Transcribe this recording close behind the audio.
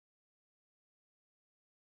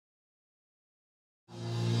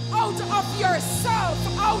yourself,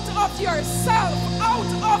 out of yourself,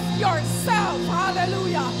 out of yourself.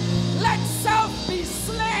 Hallelujah. Let self be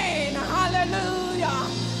slain. Hallelujah.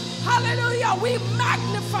 Hallelujah. We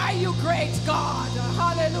magnify you, great God.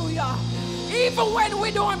 Hallelujah. Even when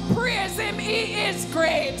we don't praise him, he is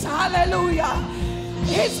great. Hallelujah.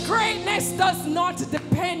 His greatness does not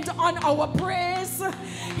depend on our praise.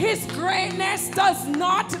 His greatness does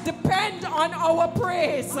not depend on our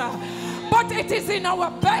praise. But it is in our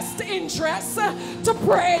best interest to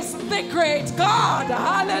praise the great God.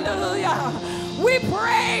 Hallelujah. We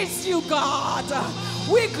praise you, God.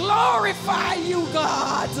 We glorify you,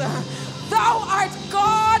 God. Thou art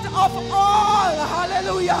God of all.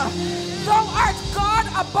 Hallelujah. Thou art God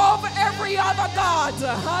above every other God.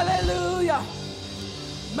 Hallelujah.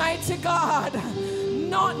 Mighty God.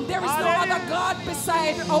 There is no other God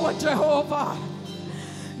beside our Jehovah.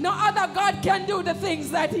 No other God can do the things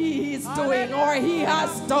that he is doing or he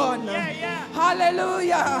has done.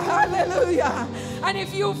 Hallelujah. Hallelujah. And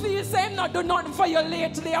if you feel same not do nothing for you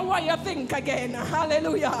lately, I want you to think again.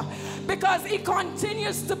 Hallelujah. Because he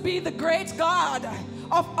continues to be the great God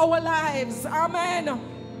of our lives. Amen.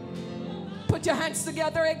 Put your hands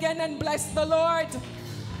together again and bless the Lord.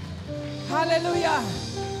 Hallelujah.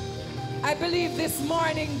 I believe this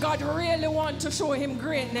morning God really wants to show him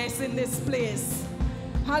greatness in this place.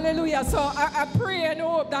 Hallelujah. So I pray and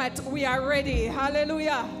hope that we are ready.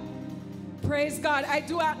 Hallelujah. Praise God. I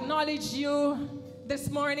do acknowledge you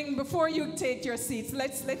this morning. Before you take your seats,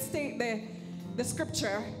 let's take the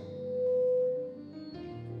scripture.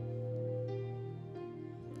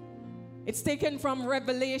 It's taken from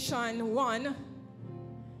Revelation 1.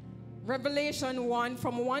 Revelation 1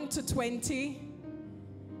 from 1 to 20.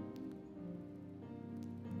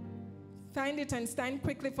 Find it and stand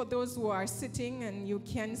quickly for those who are sitting, and you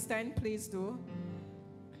can stand, please do.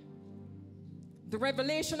 The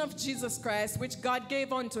revelation of Jesus Christ, which God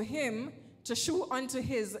gave unto him to shew unto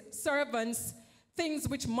his servants things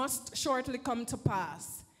which must shortly come to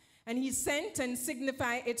pass. And he sent and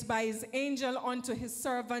signified it by his angel unto his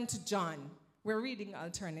servant John. We're reading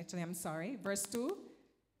alternately, I'm sorry. Verse 2.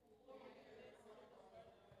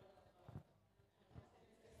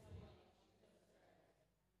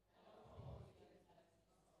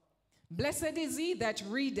 Blessed is he that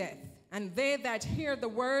readeth, and they that hear the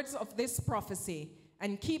words of this prophecy,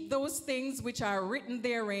 and keep those things which are written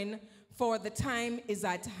therein, for the time is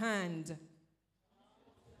at hand.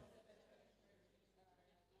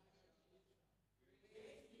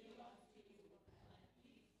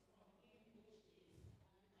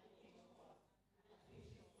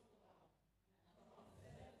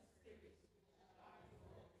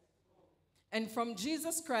 And from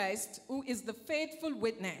Jesus Christ, who is the faithful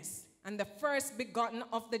witness, and the first begotten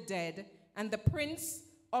of the dead, and the prince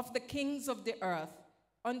of the kings of the earth,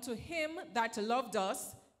 unto him that loved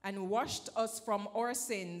us and washed us from our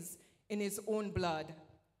sins in his own blood.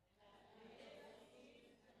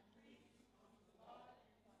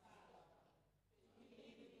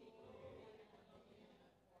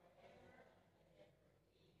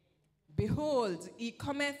 Behold, he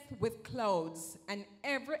cometh with clouds, and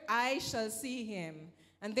every eye shall see him,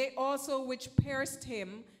 and they also which pierced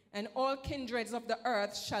him, and all kindreds of the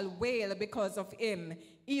earth shall wail because of him.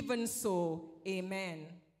 Even so, amen.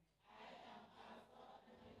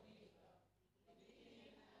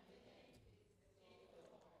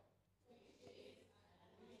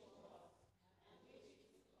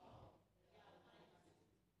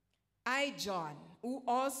 I, John, who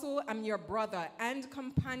also am your brother and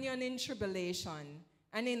companion in tribulation,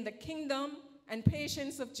 and in the kingdom and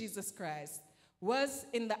patience of Jesus Christ, was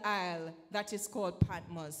in the isle that is called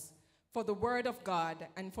Patmos, for the word of God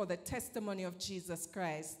and for the testimony of Jesus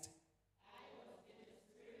Christ. I was in the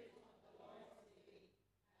spirit of the Lord today,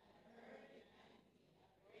 and heard behind me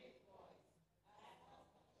a great voice, as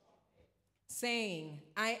of a trumpet, saying,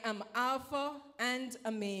 I am Alpha and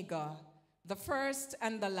Omega, the first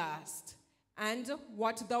and the last. And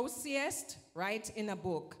what thou seest, write in a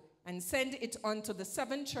book, and send it unto the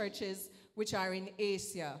 7 churches which are in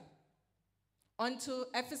Asia, unto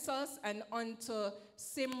Ephesus, and unto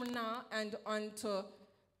Smyrna, and unto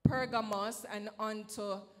Pergamos, and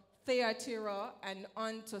unto Thyatira, and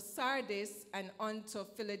unto Sardis, and unto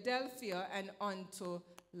Philadelphia, and unto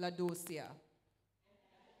Laodicea.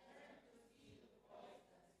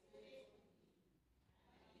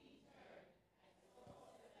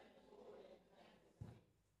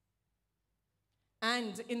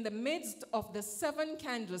 And in the midst of the 7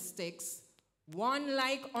 candlesticks, one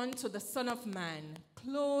like unto the Son of Man,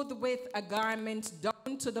 clothed with a garment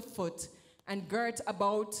down to the foot, and girt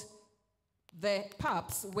about the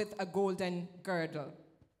paps with a golden girdle.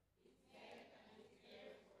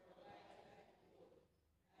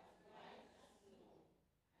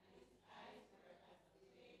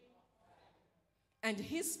 and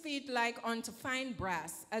his feet like unto fine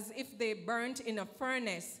brass, as if they burnt in a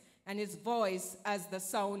furnace, and his voice as the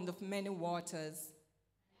sound of many waters.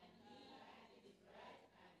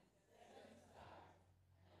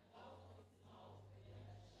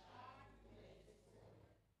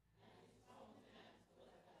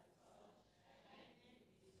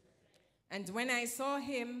 And when I saw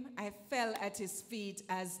him, I fell at his feet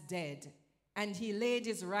as dead. And he laid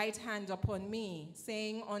his right hand upon me,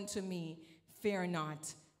 saying unto me, Fear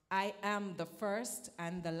not, I am the first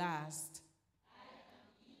and the last.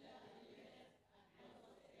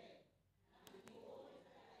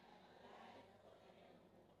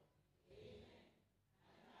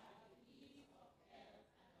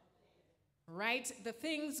 Write the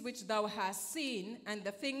things which thou hast seen, and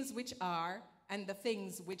the things which are, and the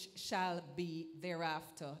things which shall be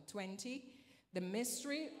thereafter. 20. The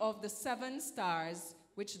mystery of the 7 stars,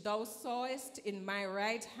 which thou sawest in my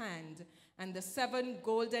right hand, and the 7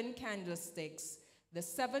 golden candlesticks. The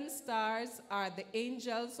 7 stars are the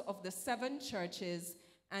angels of the 7 churches,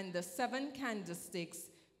 and the 7 candlesticks,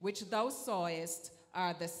 which thou sawest,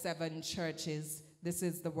 are the 7 churches. This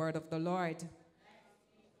is the word of the Lord.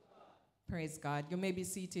 Praise God. You may be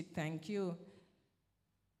seated. Thank you.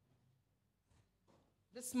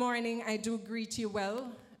 This morning, I do greet you well,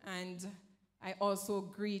 and I also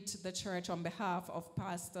greet the church on behalf of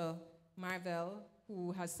Pastor Marvell,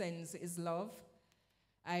 who has sends his love.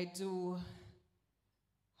 I do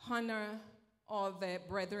honor all the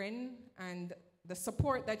brethren and the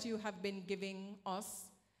support that you have been giving us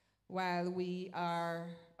while we are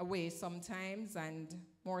away sometimes, and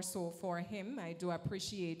more so for him. I do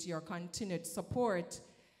appreciate your continued support,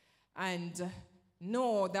 and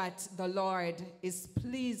know that the Lord is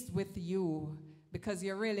pleased with you, because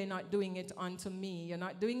you're really not doing it unto me. You're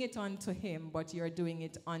not doing it unto him, but you're doing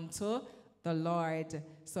it unto the Lord.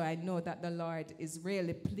 So I know that the Lord is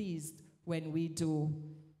really pleased when we do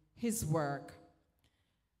his work.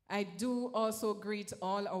 I do also greet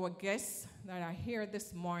all our guests that are here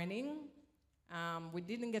this morning. We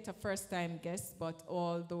didn't get a first-time guest, but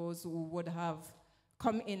all those who would have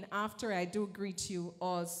come in after, I do greet you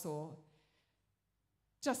also.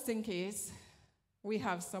 Just in case we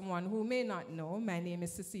have someone who may not know, my name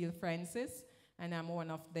is Cecile Francis, and I'm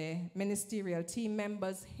one of the ministerial team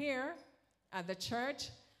members here at the church.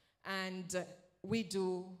 And we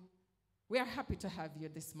are happy to have you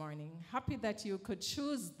this morning. Happy that you could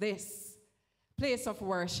choose this place of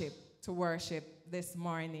worship to worship this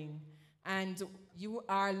morning. And we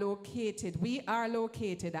are located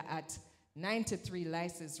at 93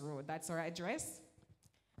 Lysis Road. That's our address.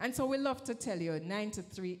 And so we love to tell you,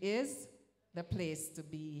 93 is the place to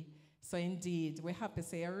be. So indeed, we're happy to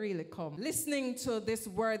say, I really come. Listening to this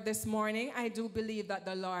word this morning, I do believe that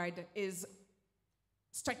the Lord is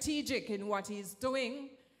strategic in what he's doing,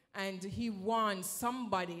 and he wants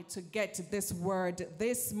somebody to get this word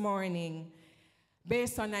this morning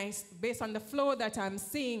based on the flow that I'm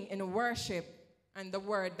seeing in worship and the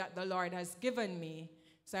word that the Lord has given me.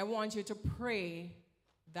 So I want you to pray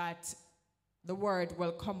that the word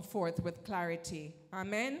will come forth with clarity.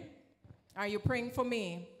 Amen? Are you praying for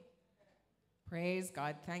me? Praise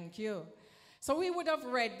God. Thank you. So we would have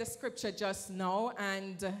read the scripture just now,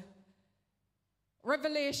 and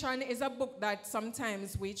Revelation is a book that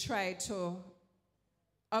sometimes we try to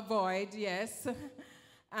avoid, yes.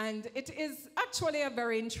 And it is actually a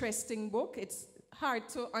very interesting book. It's hard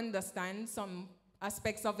to understand some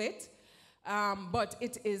aspects of it. But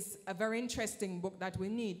it is a very interesting book that we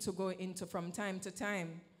need to go into from time to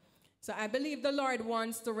time. So I believe the Lord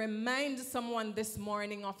wants to remind someone this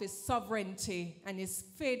morning of his sovereignty and his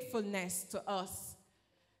faithfulness to us.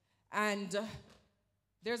 And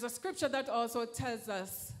there's a scripture that also tells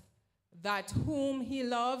us that whom he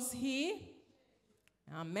loves, he...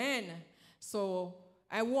 Amen. So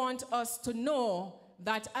I want us to know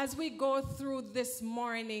that as we go through this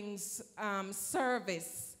morning's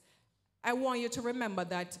service, I want you to remember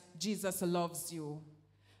that Jesus loves you.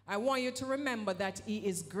 I want you to remember that he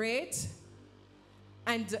is great.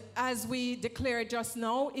 And as we declared just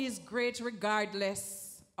now, he is great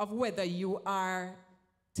regardless of whether you are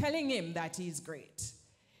telling him that he's great.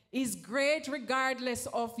 He's great regardless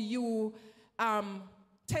of you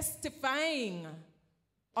testifying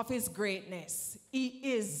of his greatness. He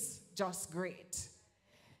is just great.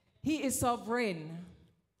 He is sovereign.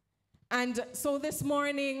 And so this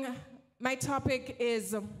morning, my topic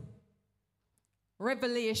is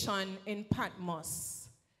Revelation in Patmos.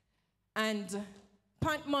 And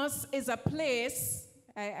Patmos is a place,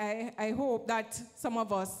 I hope that some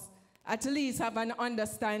of us at least have an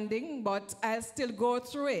understanding, but I'll still go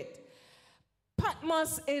through it.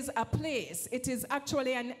 Patmos is a place. It is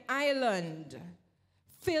actually an island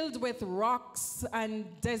filled with rocks and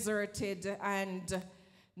deserted, and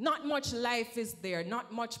not much life is there,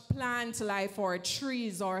 not much plant life or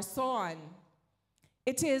trees or so on.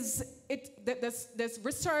 This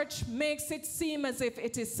research makes it seem as if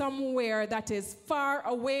it is somewhere that is far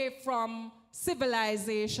away from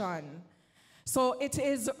civilization. So it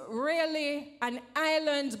is really an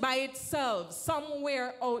island by itself,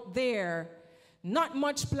 somewhere out there. Not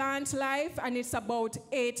much plant life, and it's about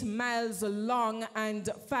 8 miles long and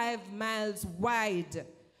 5 miles wide,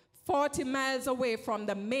 40 miles away from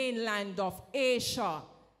the mainland of Asia.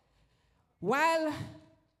 While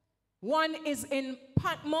one is in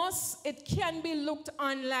Patmos, it can be looked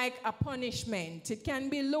on like a punishment. It can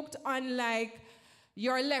be looked on like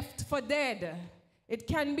you're left for dead. It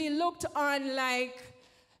can be looked on like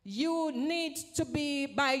you need to be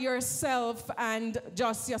by yourself and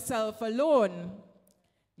just yourself alone.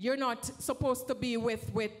 You're not supposed to be with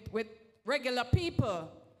regular people.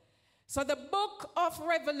 So the book of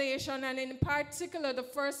Revelation, and in particular the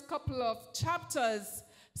first couple of chapters,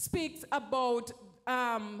 speaks about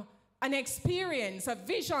an experience, a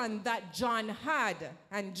vision that John had.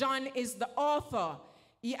 And John is the author.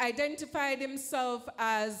 He identified himself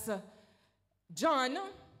as John.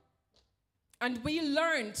 And we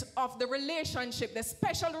learned of the relationship, the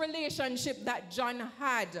special relationship that John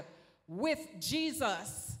had with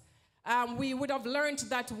Jesus. We would have learned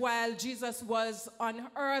that while Jesus was on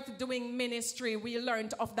earth doing ministry, we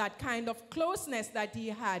learned of that kind of closeness that he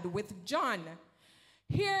had with John.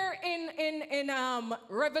 Here in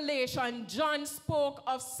Revelation, John spoke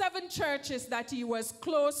of 7 churches that he was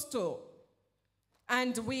close to.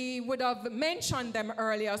 And we would have mentioned them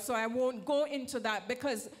earlier, so I won't go into that,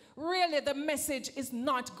 because really the message is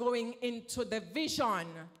not going into the vision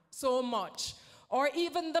so much, or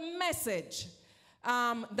even the message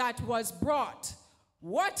that was brought.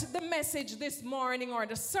 What the message this morning, or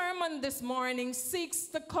the sermon this morning, seeks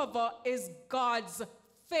to cover is God's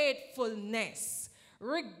faithfulness.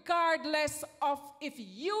 Regardless of if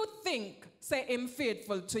you think, say, him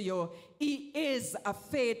faithful to you, he is a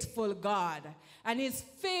faithful God. And his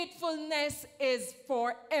faithfulness is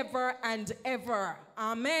forever and ever.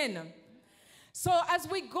 Amen. So as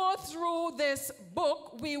we go through this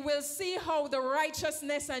book, we will see how the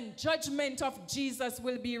righteousness and judgment of Jesus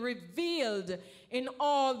will be revealed in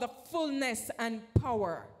all the fullness and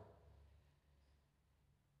power.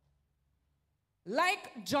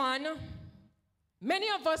 Like John, many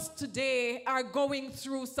of us today are going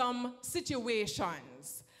through some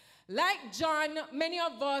situations. Like John, many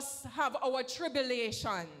of us have our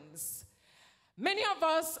tribulations. Many of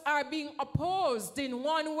us are being opposed in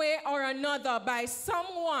one way or another by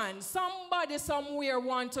someone. Somebody somewhere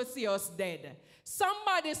wants to see us dead.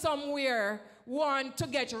 Somebody somewhere wants to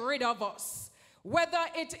get rid of us. Whether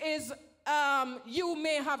it is you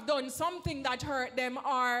may have done something that hurt them,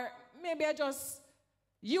 or maybe just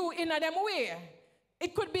you in a them way.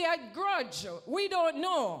 It could be a grudge. We don't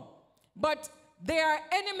know. But there are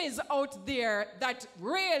enemies out there that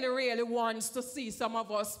really, really wants to see some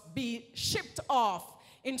of us be shipped off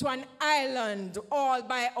into an island all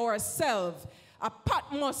by ourselves. A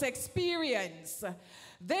Patmos experience.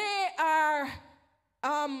 They are,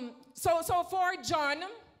 so for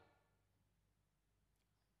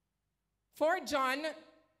John,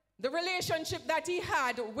 the relationship that he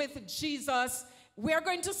had with Jesus, we're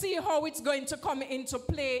going to see how it's going to come into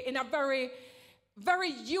play in a very,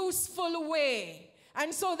 very useful way.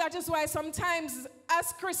 And so that is why sometimes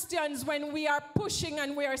as Christians, when we are pushing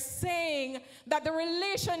and we are saying that the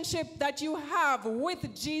relationship that you have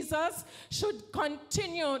with Jesus should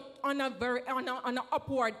continue on an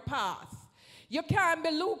upward path. You can't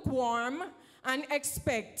be lukewarm and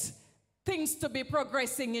expect things to be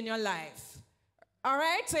progressing in your life. All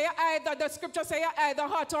right? So the scripture says you're either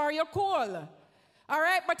hot or you're cold. All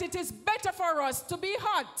right? But it is better for us to be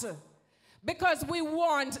hot, because we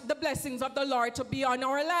want the blessings of the Lord to be on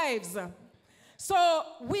our lives. So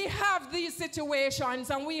we have these situations,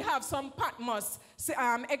 and we have some Patmos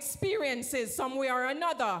experiences some way or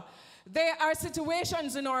another. There are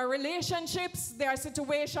situations in our relationships. There are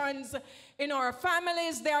situations in our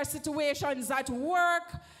families. There are situations at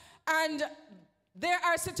work. And there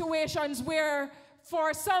are situations where,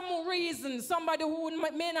 for some reason, somebody who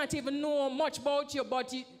may not even know much about you,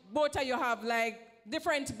 but both of you have like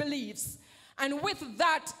different beliefs. And with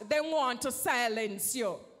that, they want to silence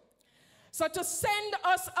you. So to send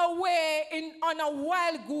us away on a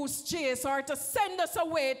wild goose chase, or to send us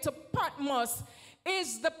away to Patmos,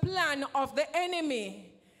 is the plan of the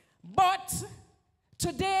enemy. But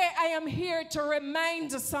today I am here to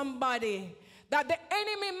remind somebody that the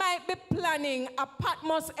enemy might be planning a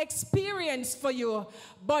Patmos experience for you,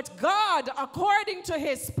 but God, according to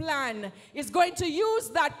his plan, is going to use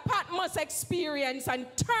that Patmos experience and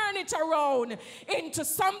turn it around into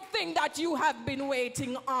something that you have been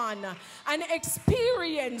waiting on, an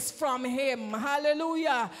experience from him.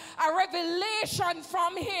 Hallelujah. A revelation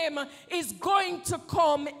from him is going to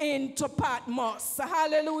come into Patmos.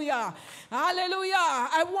 Hallelujah. Hallelujah.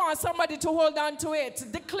 I want somebody to hold on to it.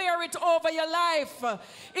 Declare it over your life.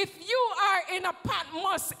 If you are in a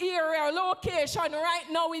Patmos area, location right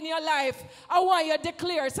now in your life, I want you to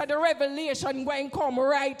declare so the revelation going to come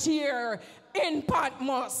right here in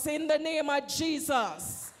Patmos in the name of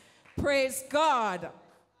Jesus. Praise God.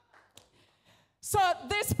 So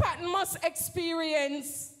this Patmos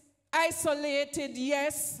experience, isolated,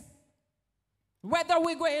 yes. Whether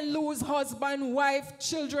we're going to lose husband, wife,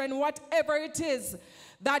 children, whatever it is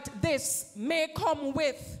that this may come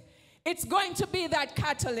with, it's going to be that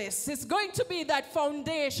catalyst. It's going to be that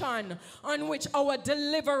foundation on which our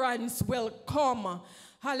deliverance will come.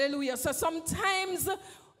 Hallelujah. So sometimes,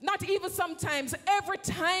 not even sometimes, every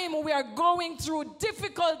time we are going through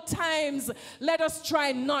difficult times, let us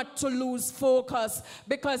try not to lose focus,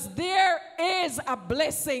 because there is a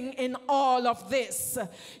blessing in all of this.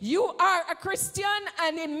 You are a Christian,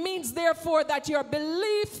 and it means therefore that your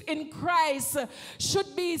belief in Christ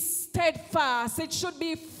should be steadfast. It should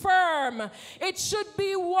be firm. It should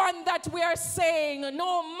be one that we are saying,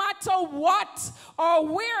 no matter what or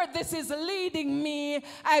where this is leading me,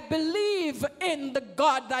 I believe in the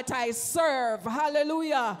God that I serve.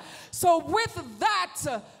 Hallelujah. So with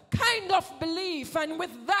that kind of belief and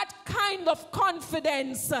with that kind of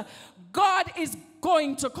confidence, God is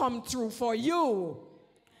going to come through for you.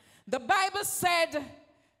 The Bible said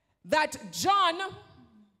that John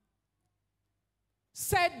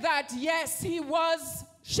said that, yes, he was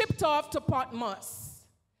shipped off to Patmos.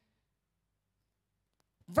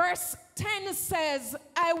 Verse 10 says,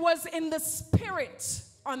 I was in the Spirit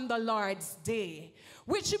on the Lord's day,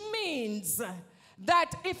 which means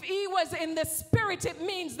that if he was in the Spirit, it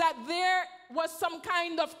means that there was some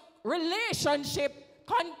kind of relationship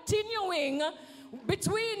continuing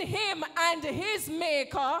between him and his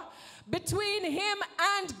Maker, between him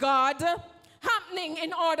and God, happening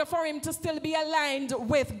in order for him to still be aligned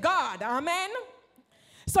with God. Amen?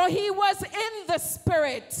 So he was in the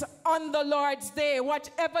Spirit on the Lord's day,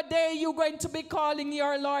 whatever day you're going to be calling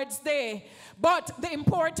your Lord's day. But the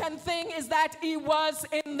important thing is that he was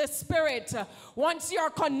in the Spirit. Once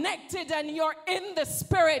you're connected and you're in the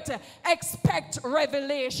Spirit, expect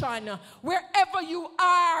revelation. Wherever you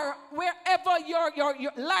are, wherever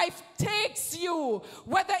your life takes you,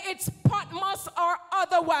 whether it's Patmos or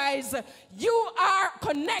otherwise, you are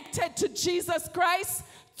connected to Jesus Christ.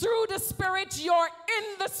 Through the Spirit, you're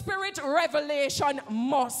in the Spirit, revelation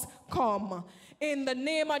must come. In the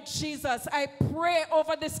name of Jesus, I pray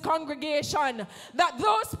over this congregation that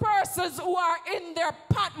those persons who are in their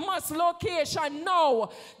Patmos location know,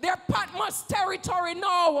 their Patmos territory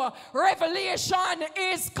know, revelation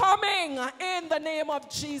is coming in the name of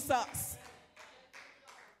Jesus.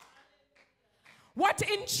 What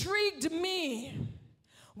intrigued me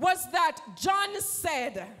was that John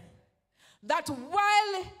said that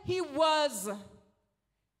while he was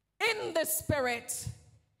in the Spirit,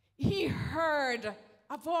 he heard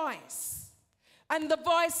a voice. And the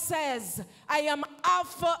voice says, I am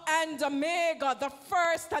Alpha and Omega, the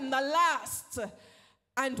first and the last.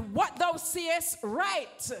 And what thou seest,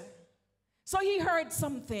 right. So he heard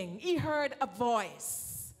something. He heard a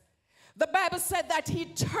voice. The Bible said that he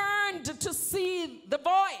turned to see the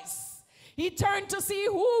voice. He turned to see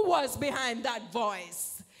who was behind that voice.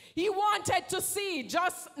 He wanted to see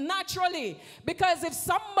just naturally, because if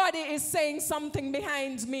somebody is saying something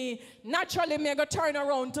behind me, naturally I'm going to turn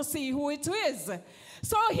around to see who it is.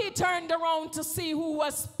 So he turned around to see who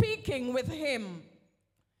was speaking with him.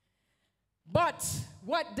 But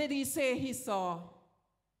what did he say he saw?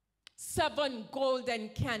 7 golden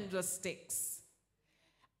candlesticks.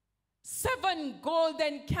 7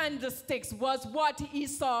 golden candlesticks was what he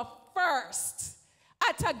saw first.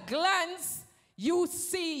 At a glance, you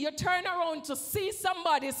turn around to see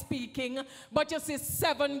somebody speaking, but you see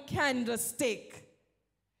 7 candlestick.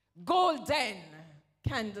 Golden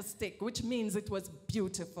candlestick, which means it was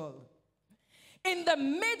beautiful. In the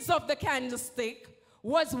midst of the candlestick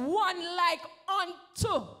was one like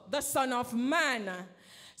unto the Son of Man.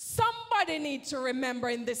 Somebody needs to remember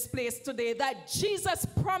in this place today that Jesus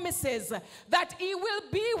promises that he will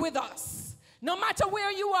be with us No matter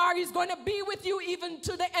where you are, he's going to be with you even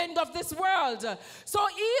to the end of this world. So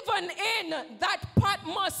even in that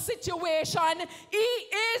Patmos situation, he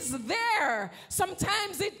is there.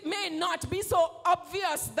 Sometimes it may not be so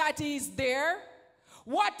obvious that he's there.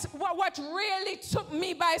 What really took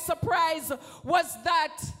me by surprise was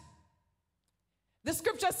that the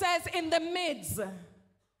scripture says in the midst,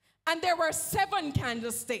 and there were 7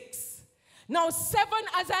 candlesticks. Now 7,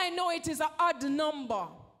 as I know it, is an odd number.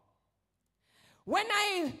 When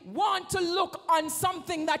I want to look on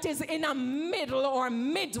something that is in a middle or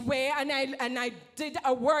midway, and I did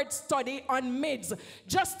a word study on mids,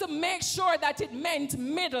 just to make sure that it meant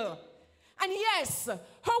middle. And yes,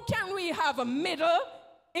 how can we have a middle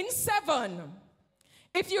in 7?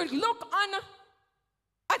 If you look on,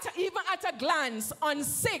 even at a glance, on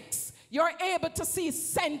 6, you're able to see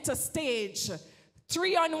center stage.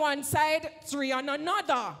 3 on one side, 3 on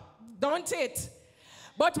another, don't it?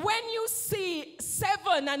 But when you see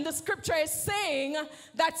 7, and the scripture is saying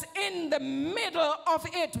that in the middle of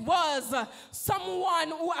it was someone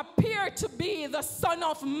who appeared to be the Son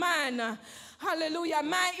of Man. Hallelujah.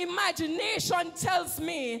 My imagination tells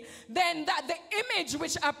me then that the image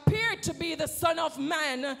which appeared to be the Son of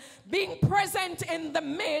Man being present in the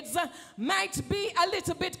midst might be a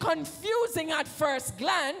little bit confusing at first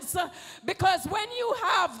glance, because when you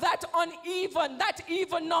have that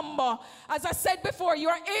even number, as I said before, you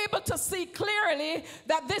are able to see clearly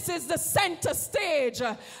that this is the center stage.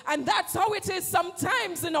 And that's how it is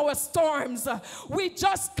sometimes in our storms. We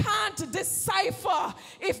just can't decipher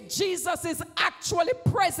if Jesus is actually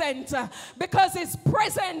present, because his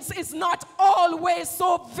presence is not always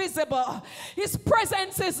so visible. His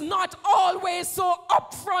presence is not always so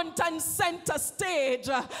upfront and center stage,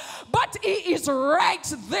 but he is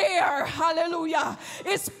right there. Hallelujah.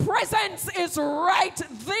 His presence is right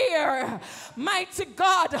there. Mighty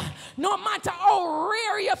God, no matter how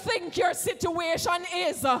rare you think your situation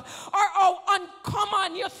is, or how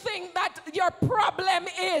uncommon you think that your problem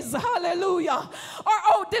is, hallelujah, or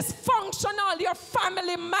how dysfunctional your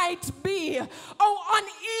family might be, how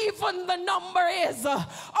uneven the number is,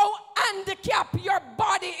 how handicapped your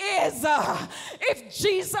body is, if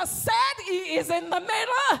Jesus said he is in the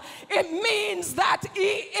middle, it means that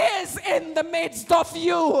he is in the midst of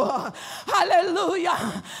you.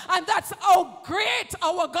 Hallelujah. And that's how great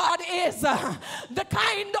our God is. The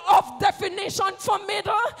kind of definition for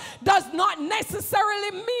middle does not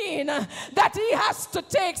necessarily mean that he has to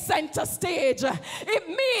take center stage. It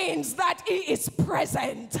means that he is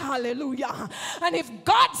present. Hallelujah. And if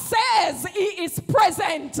God says he is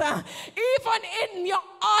present, even in your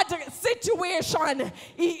odd situation,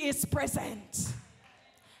 he is present.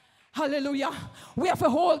 Hallelujah. We have to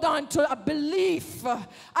hold on to a belief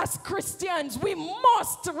as Christians. We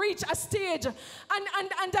must reach a stage. And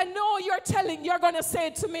I know you're going to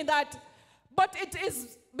say to me that, but it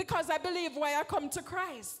is because I believe why I come to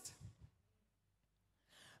Christ.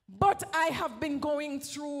 But I have been going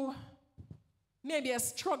through maybe a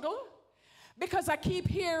struggle, because I keep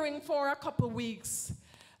hearing for a couple weeks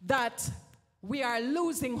that we are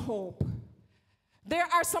losing hope. There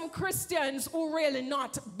are some Christians who really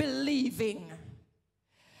not believing.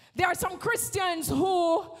 There are some Christians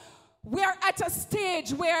who we are at a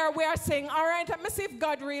stage where we are saying, all right, let me see if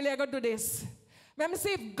God really is going to do this. Let me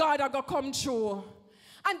see if God is going to come true.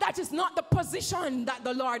 And that is not the position that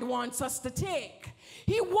the Lord wants us to take.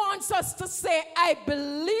 He wants us to say, I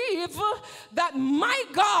believe that my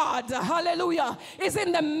God, hallelujah, is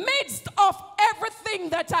in the midst of everything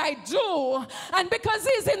that I do. And because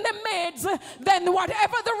he's in the midst, then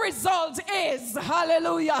whatever the result is,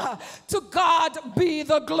 hallelujah, to God be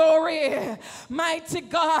the glory. Mighty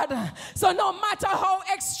God. So no matter how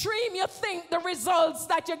extreme you think the results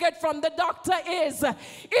that you get from the doctor is,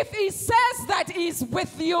 if he says that he's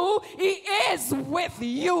with you, he is with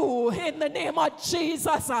you in the name of Jesus.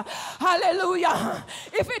 Hallelujah.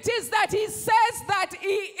 If it is that he says that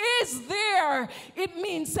he is there, it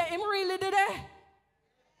means that him really did it.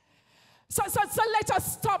 So let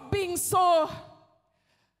us stop being so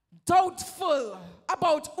doubtful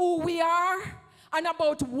about who we are and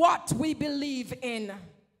about what we believe in.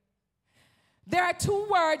 There are 2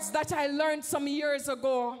 words that I learned some years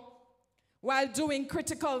ago while doing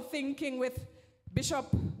critical thinking with Bishop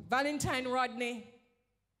Valentine Rodney.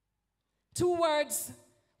 2 words.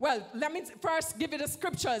 Well, let me first give you the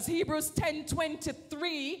scriptures. Hebrews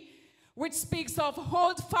 10:23, which speaks of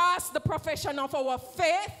hold fast the profession of our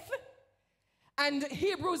faith. And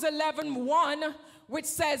Hebrews 11:1, which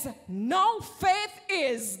says, now faith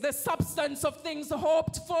is the substance of things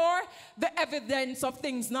hoped for, the evidence of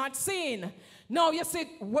things not seen. Now you see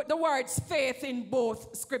the words faith in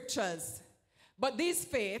both scriptures. But these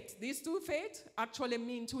two faith, actually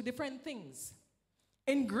mean two different things.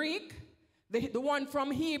 In Greek, the one from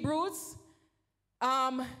Hebrews,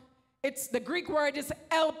 the Greek word is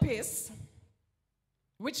elpis,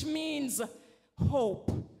 which means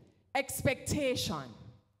hope, expectation.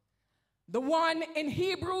 The one in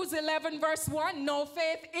Hebrews 11 verse 1, no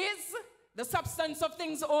faith is the substance of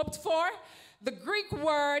things hoped for. The Greek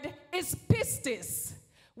word is pistis,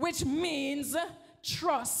 which means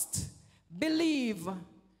trust, believe,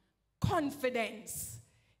 confidence.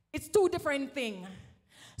 It's two different things.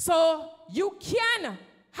 So you can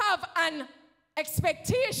have an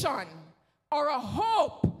expectation or a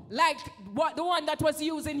hope like the one that was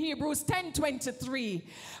used in Hebrews 10:23.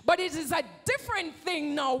 But it is a different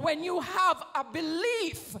thing now when you have a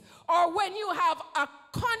belief or when you have a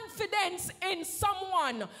confidence in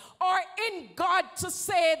someone or in God to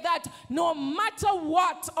say that no matter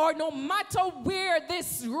what or no matter where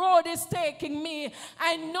this road is taking me,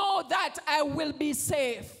 I know that I will be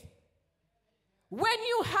safe. When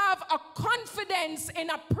you have a confidence in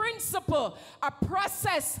a principle, a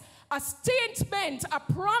process, a statement, a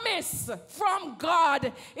promise from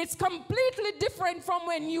God, it's completely different from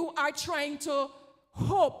when you are trying to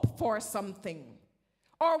hope for something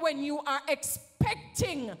or when you are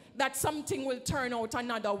expecting that something will turn out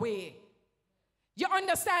another way. You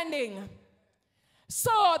understanding?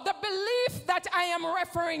 So the belief that I am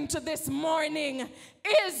referring to this morning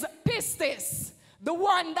is pistis, the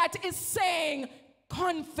one that is saying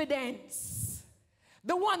confidence,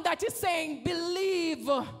 the one that is saying believe.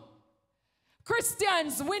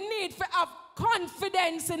 Christians, we need to have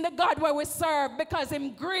confidence in the God where we serve because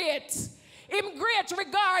Him great. Him great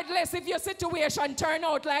regardless if your situation turn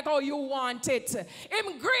out like how you want it.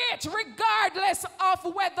 Him great regardless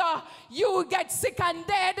of whether you get sick and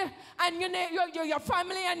dead and your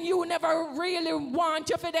family and you never really want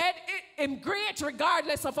you for dead. Him great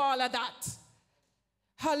regardless of all of that.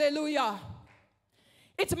 Hallelujah.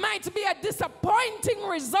 It might be a disappointing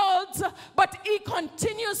result, but He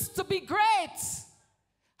continues to be great.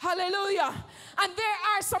 Hallelujah. And there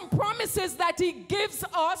are some promises that He gives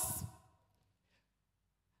us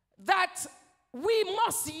that we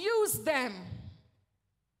must use them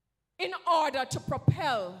in order to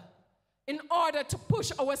propel, in order to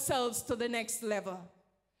push ourselves to the next level.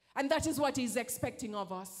 And that is what He's expecting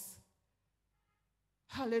of us.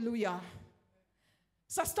 Hallelujah.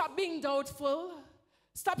 So stop being doubtful.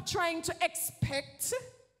 Stop trying to expect,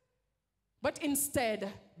 but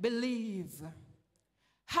instead believe.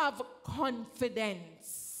 Have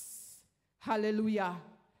confidence. Hallelujah.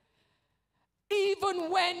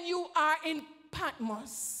 Even when you are in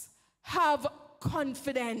Patmos, have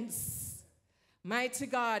confidence. Mighty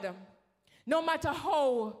God, no matter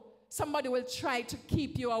how somebody will try to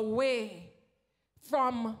keep you away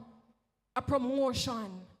from a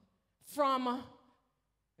promotion, from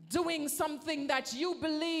doing something that you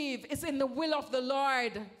believe is in the will of the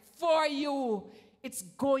Lord for you, it's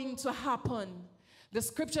going to happen. The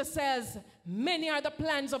scripture says, many are the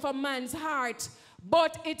plans of a man's heart,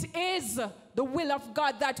 but it is the will of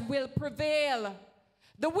God that will prevail.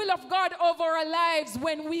 The will of God over our lives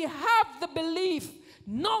when we have the belief,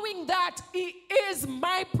 knowing that He is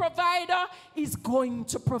my provider, He's going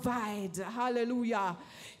to provide. Hallelujah.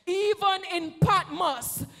 Even in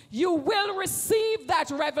Patmos, you will receive that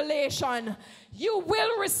revelation. You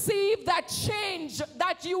will receive that change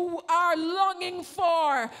that you are longing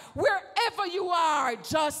for. Wherever you are,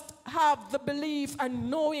 just have the belief and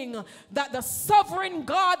knowing that the sovereign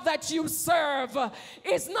God that you serve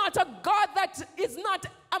is not a God that is not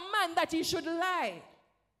a man that He should lie.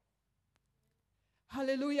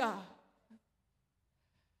 Hallelujah.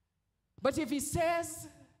 But if He says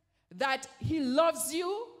that He loves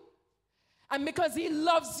you, and because He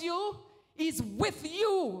loves you, He's with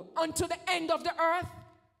you unto the end of the earth,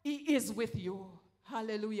 He is with you.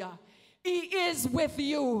 Hallelujah. He is with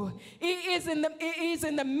you. He is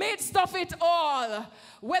in the midst of it all.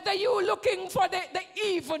 Whether you're looking for the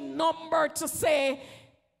even number to say,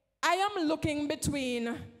 I am looking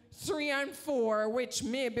between 3 and 4, which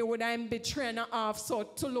maybe would I be training off, so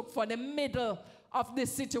to look for the middle of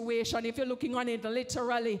this situation, if you're looking on it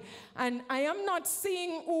literally. And I am not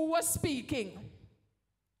seeing who was speaking.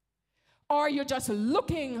 Or you're just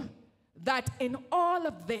looking that in all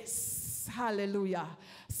of this, hallelujah,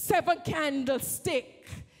 7 candlestick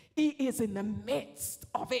He is in the midst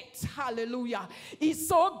of it. Hallelujah. He's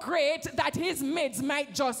so great that his midst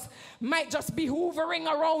might just be hovering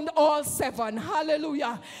around all seven.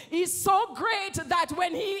 Hallelujah. He's so great that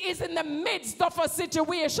when he is in the midst of a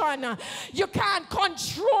situation, you can't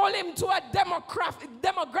control him to a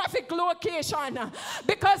demographic location,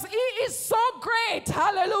 because he is so great.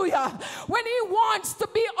 Hallelujah. When he wants to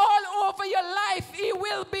be all over your life, he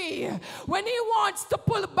will be. When he wants to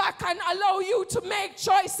pull back and allow you to make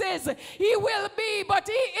choices, he will be, but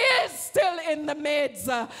he is still in the midst.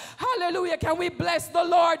 Hallelujah. Can we bless the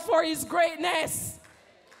Lord for his greatness?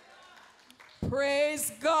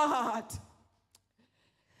 Praise God.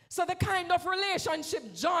 So the kind of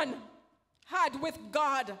relationship John had with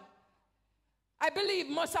God, I believe,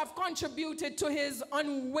 must have contributed to his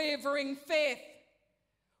unwavering faith.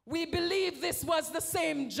 We believe this was the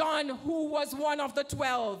same John who was one of the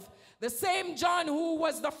 12. The same John who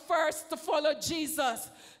was the first to follow Jesus,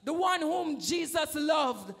 the one whom Jesus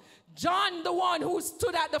loved. John, the one who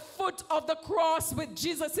stood at the foot of the cross with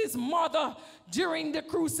Jesus' mother during the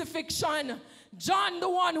crucifixion. John, the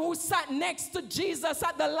one who sat next to Jesus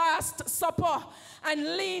at the Last Supper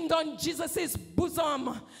and leaned on Jesus'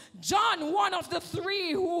 bosom. John, one of the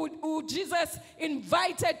three who Jesus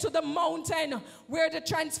invited to the mountain where the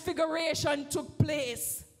transfiguration took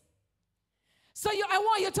place. So I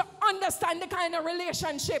want you to understand the kind of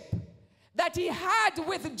relationship that he had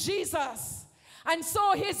with Jesus. And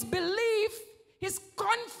so his belief, his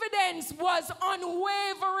confidence was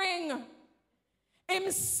unwavering. Him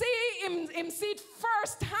see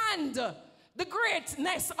firsthand the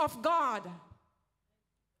greatness of God.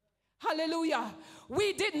 Hallelujah.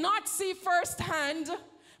 We did not see firsthand,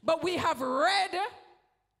 but we have read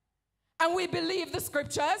and we believe the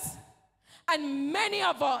scriptures. And many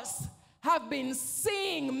of us have been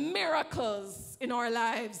seeing miracles in our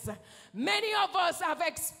lives. Many of us have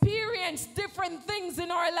experienced different things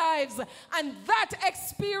in our lives, and that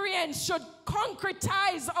experience should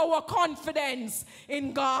concretize our confidence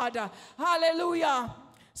in God. Hallelujah.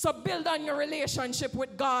 So build on your relationship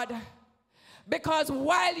with God, because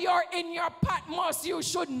while you're in your Patmos, you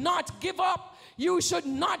should not give up. You should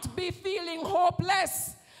not be feeling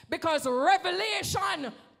hopeless, because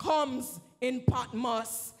revelation comes in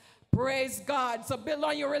Patmos. Praise God. So build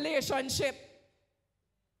on your relationship.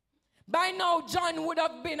 By now, John would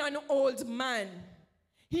have been an old man.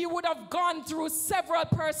 He would have gone through several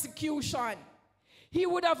persecutions. He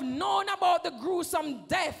would have known about the gruesome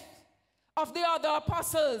death of the other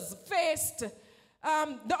apostles faced,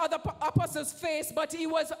 but he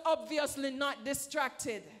was obviously not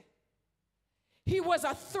distracted. He was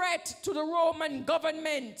a threat to the Roman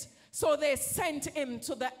government, so they sent him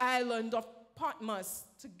to the island of Patmos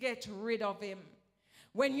to get rid of him.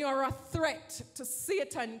 When you're a threat to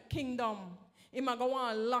Satan's kingdom, he might go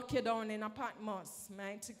on lock you down in a Patmos.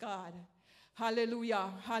 Mighty God. Hallelujah.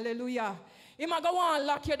 Hallelujah. He might go on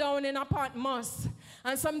lock you down in a Patmos.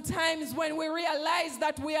 And sometimes when we realize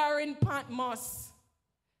that we are in Patmos,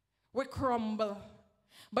 we crumble.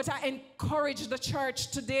 But I encourage the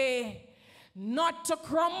church today not to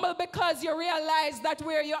crumble because you realize that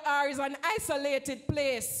where you are is an isolated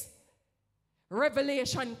place.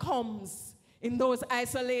 Revelation comes in those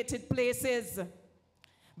isolated places.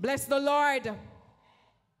 Bless the Lord.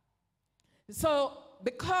 So,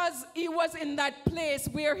 because he was in that place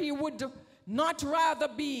where he would not rather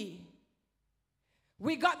be,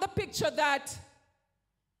 we got the picture that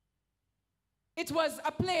it was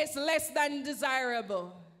a place less than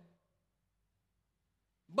desirable.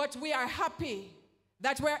 But we are happy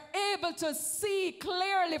that we're able to see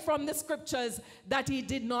clearly from the scriptures that he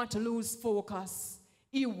did not lose focus.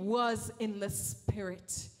 He was in the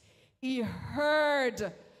spirit. He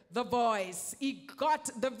heard the voice. He got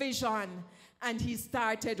the vision. And he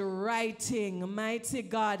started writing. Mighty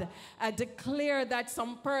God, I declare that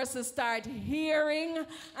some persons start hearing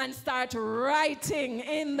and start writing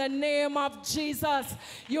in the name of Jesus.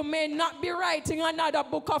 You may not be writing another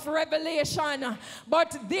book of Revelation,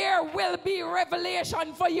 but there will be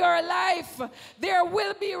revelation for your life. There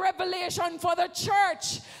will be revelation for the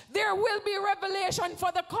church. There will be revelation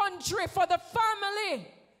for the country, for the family.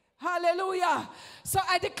 Hallelujah. So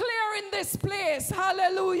I declare in this place,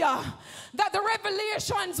 hallelujah, that the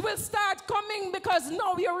revelations will start coming, because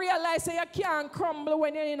now you realize that you can't crumble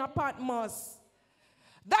when you're in a Patmos.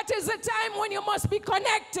 That is the time when you must be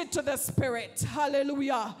connected to the Spirit.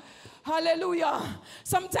 Hallelujah. Hallelujah.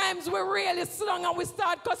 Sometimes we really slung and we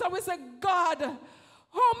start because we say, God,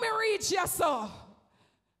 how me reach you so?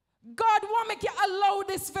 God, why make you allow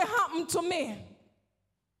this to happen to me?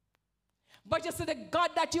 But you see, the God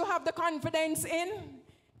that you have the confidence in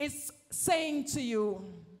is saying to you,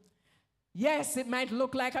 Yes, it might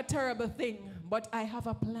look like a terrible thing, but I have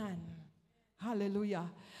a plan. Hallelujah.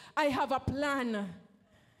 I have a plan.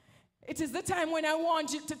 It is the time when I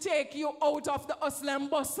want you to take you out of the hustle and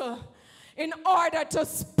bustle in order to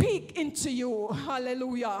speak into you.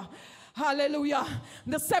 Hallelujah. Hallelujah.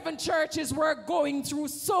 The 7 churches were going through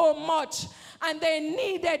so much, and they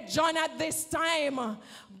needed John at this time.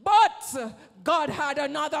 But God had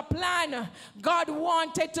another plan. God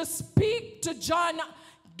wanted to speak to John,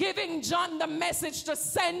 giving John the message to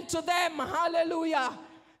send to them. Hallelujah.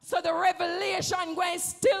 So the revelation will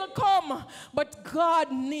still come, but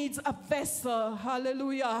God needs a vessel.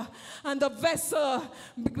 Hallelujah. And the vessel,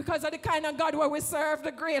 because of the kind of God where we serve,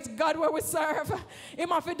 the great God where we serve, He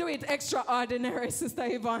must do it extraordinary, Sister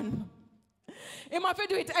Yvonne. He must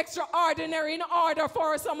do it extraordinary in order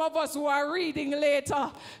for some of us who are reading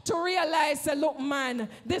later to realize, look man,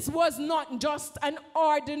 this was not just an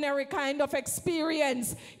ordinary kind of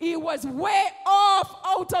experience. He was way off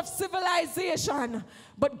out of civilization,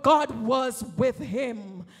 but God was with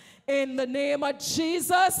him. In the name of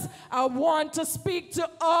Jesus, I want to speak to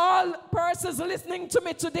all persons listening to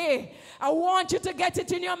me today. I want you to get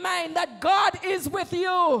it in your mind that God is with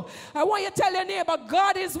you. I want you to tell your neighbor,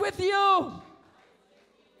 God is with you.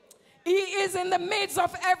 He is in the midst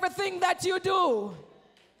of everything that you do.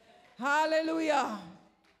 Hallelujah.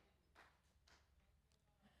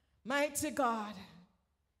 Mighty God.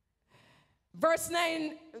 Verse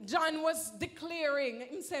 9, John was declaring,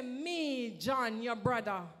 he said, me, John, your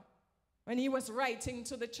brother, when he was writing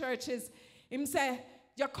to the churches, he said,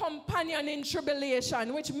 your companion in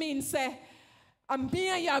tribulation, which means, say, I'm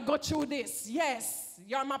here, you go through this. Yes,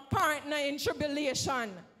 you're my partner in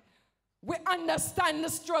tribulation. We understand the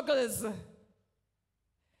struggles.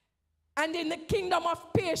 And in the kingdom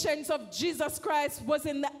of patience of Jesus Christ was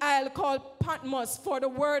in the isle called Patmos for the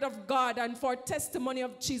word of God and for testimony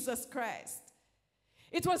of Jesus Christ.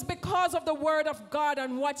 It was because of the word of God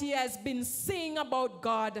and what he has been saying about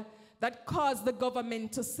God that caused the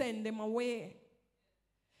government to send him away.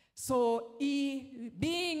 So he,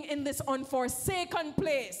 being in this unforsaken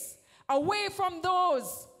place, away from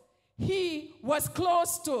those he was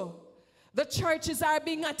close to, the churches are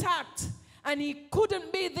being attacked, and he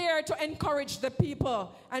couldn't be there to encourage the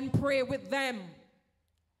people and pray with them.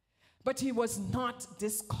 But he was not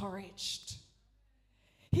discouraged.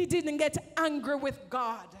 He didn't get angry with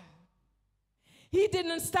God. He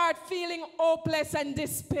didn't start feeling hopeless and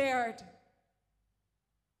despaired.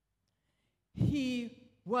 He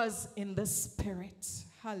was in the Spirit.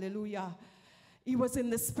 Hallelujah. He was in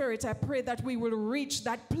the Spirit. I pray that we will reach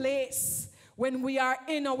that place. When we are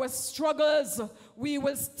in our struggles, we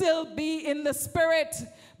will still be in the Spirit,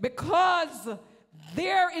 because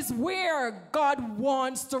there is where God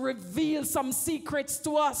wants to reveal some secrets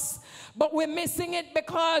to us. But we're missing it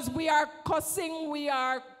because we are cussing, we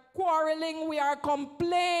are quarreling, we are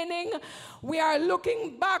complaining, we are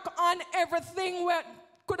looking back on everything that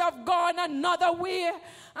could have gone another way,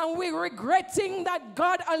 and we're regretting that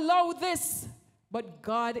God allowed this. But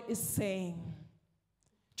God is saying,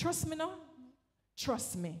 trust me now.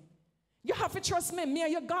 Trust me. You have to trust me. Me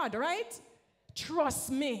and your God, right?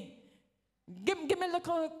 Trust me. Give me a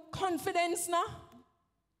little confidence now.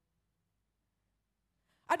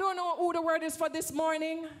 I don't know who the word is for this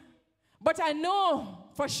morning, but I know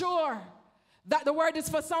for sure that the word is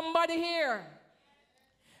for somebody here,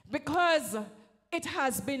 because it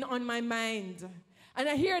has been on my mind. And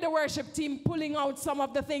I hear the worship team pulling out some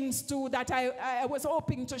of the things too that I was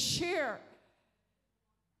hoping to share.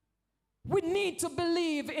 We need to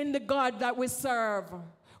believe in the God that we serve.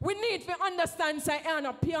 We need to understand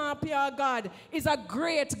that pure God is a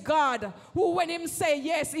great God who, when him say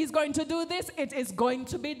yes, he's going to do this, it is going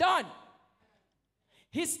to be done.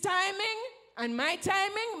 His timing and my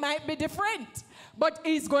timing might be different, but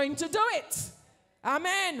he's going to do it.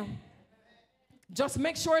 Amen. Just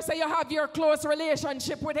make sure so you have your close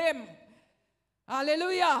relationship with him.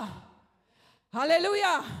 Hallelujah.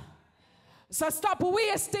 Hallelujah. So stop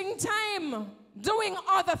wasting time doing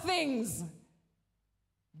other things.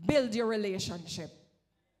 Build your relationship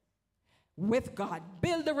with God.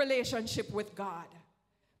 Build a relationship with God.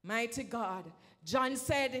 Mighty God. John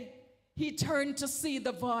said he turned to see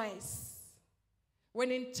the voice.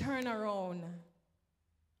 When he turned around,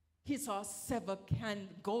 he saw 7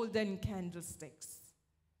 golden candlesticks.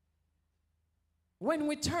 When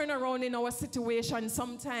we turn around in our situation,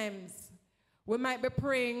 sometimes we might be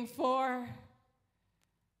praying for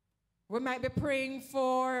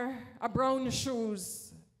a brown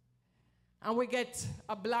shoes, and we get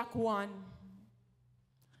a black one.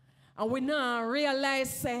 And we now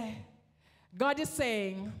realize, God is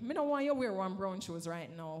saying, I don't want you to wear one brown shoes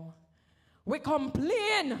right now. We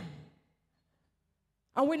complain.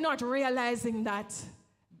 And we're not realizing that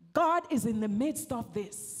God is in the midst of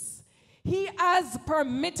this. He has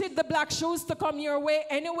permitted the black shoes to come your way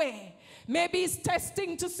anyway. Maybe he's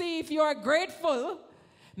testing to see if you are grateful.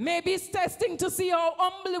 Maybe he's testing to see how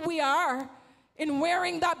humble we are in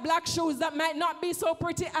wearing that black shoes that might not be so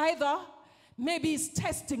pretty either. Maybe he's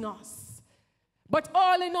testing us. But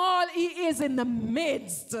all in all, he is in the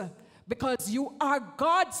midst. Because you are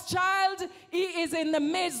God's child, he is in the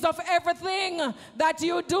midst of everything that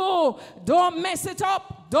you do. Don't mess it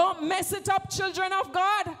up. Don't mess it up, children of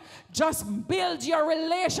God. Just build your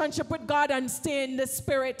relationship with God and stay in the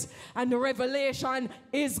Spirit. And the revelation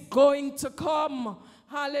is going to come.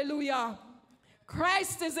 Hallelujah.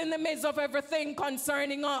 Christ is in the midst of everything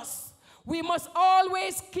concerning us. We must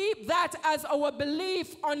always keep that as our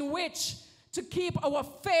belief on which to keep our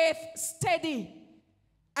faith steady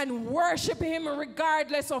and worship him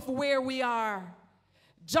regardless of where we are.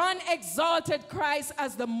 John exalted Christ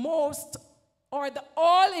as the most or the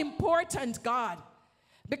all-important God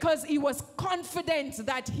because he was confident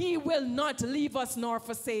that he will not leave us nor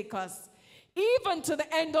forsake us. Even to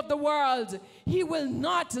the end of the world, he will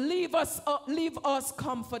not leave us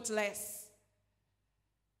comfortless.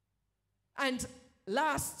 And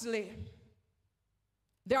lastly,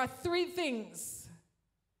 there are three things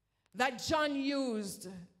that John used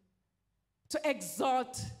to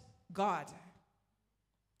exalt God.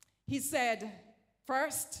 He said,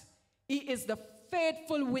 first, he is the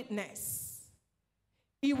faithful witness.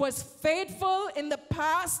 He was faithful in the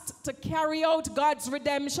past to carry out God's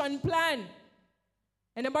redemption plan.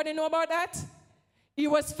 Anybody know about that? He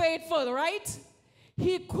was faithful, right?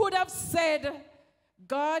 He could have said,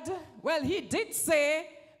 God, well, he did say,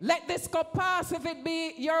 let this cup pass if it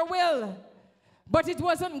be your will. But it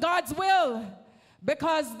wasn't God's will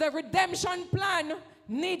because the redemption plan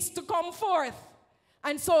needs to come forth.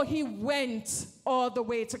 And so he went all the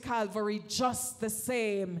way to Calvary just the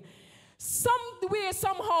same. Some way,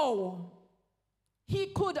 somehow, he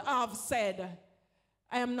could have said,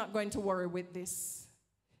 I am not going to worry with this.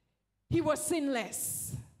 He was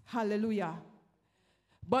sinless. Hallelujah.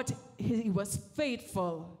 But he was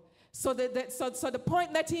faithful. So the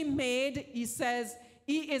point that he made, he says,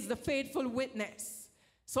 he is the faithful witness.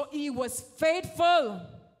 So he was faithful,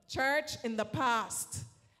 church, in the past.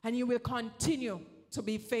 And he will continue to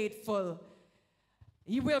be faithful.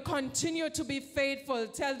 He will continue to be faithful.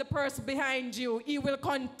 Tell the person behind you, he will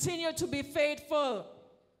continue to be faithful.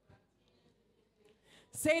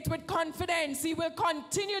 Say it with confidence. He will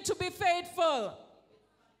continue to be faithful.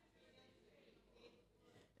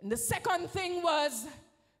 And the second thing was,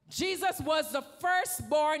 Jesus was the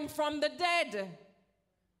firstborn from the dead.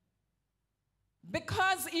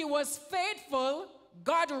 Because he was faithful,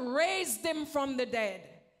 God raised him from the dead.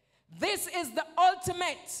 This is the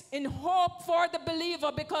ultimate in hope for the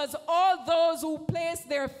believer, because all those who place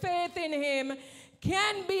their faith in him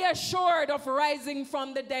can be assured of rising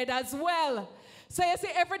from the dead as well. So you see,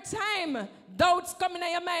 every time doubts come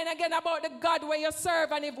in your mind again about the God where you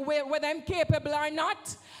serve and whether I'm capable or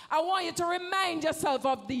not, I want you to remind yourself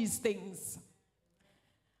of these things.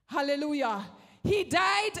 Hallelujah. He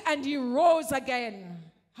died and he rose again.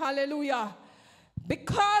 Hallelujah.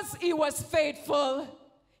 Because he was faithful,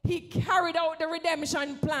 he carried out the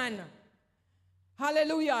redemption plan.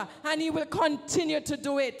 Hallelujah. And he will continue to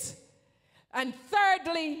do it. And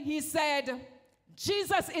thirdly, he said,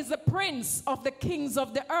 Jesus is the prince of the kings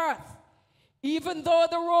of the earth. Even though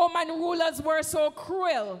the Roman rulers were so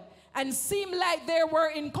cruel and seemed like they were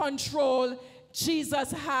in control,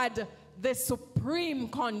 Jesus had the supreme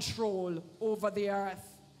control over the earth.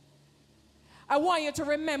 I want you to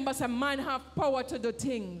remember, some man have power to do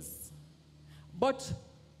things, but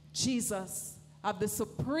Jesus have the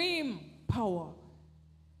supreme power,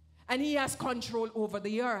 and he has control over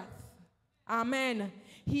the earth. Amen.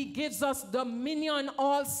 He gives us dominion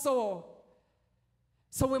also.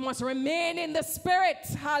 So we must remain in the Spirit.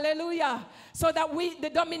 Hallelujah. So that the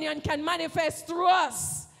dominion can manifest through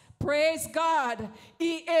us. Praise God.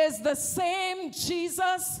 He is the same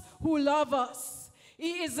Jesus who loves us.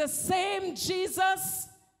 He is the same Jesus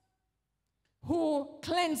who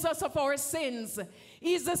cleanses us of our sins.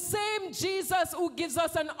 He is the same Jesus who gives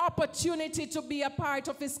us an opportunity to be a part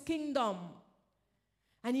of his kingdom.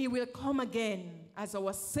 And he will come again as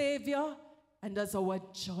our Savior and as our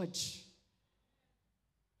judge.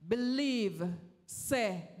 Believe,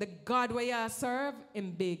 say, the God where you serve,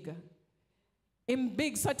 him big. Him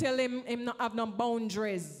big, so tell him not have no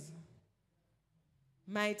boundaries.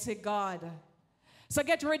 Mighty God. So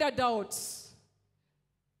get rid of doubts.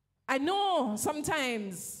 I know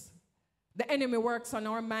sometimes the enemy works on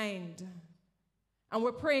our mind. and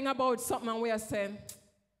we're praying about something and we are saying,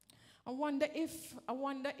 I wonder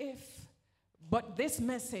if. But this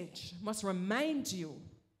message must remind you.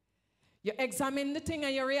 You examine the thing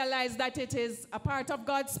and you realize that it is a part of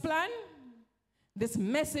God's plan. This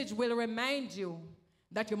message will remind you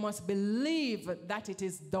that you must believe that it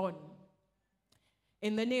is done.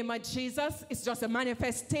 In the name of Jesus, it's just a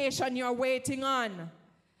manifestation you're waiting on.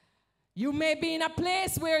 You may be in a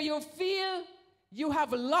place where you feel you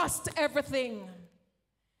have lost everything.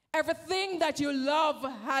 Everything that you love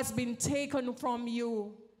has been taken from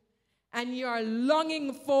you, and you are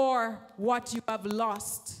longing for what you have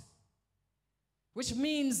lost, which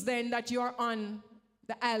means then that you are on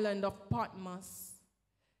the island of Patmos.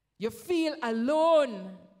 You feel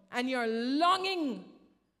alone, and you're longing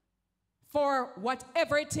for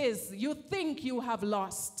whatever it is you think you have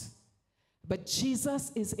lost. But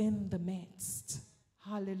Jesus is in the midst.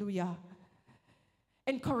 Hallelujah.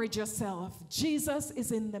 Encourage yourself. Jesus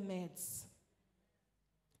is in the midst.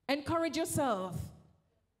 Encourage yourself.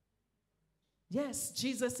 Yes,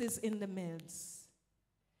 Jesus is in the midst.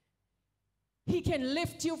 He can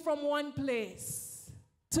lift you from one place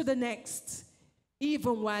to the next,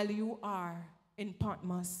 even while you are in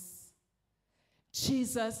Patmos.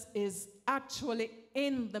 Jesus is actually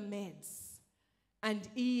in the midst, and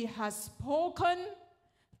he has spoken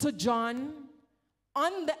to John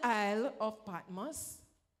on the Isle of Patmos,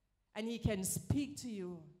 and he can speak to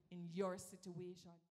you in your situation.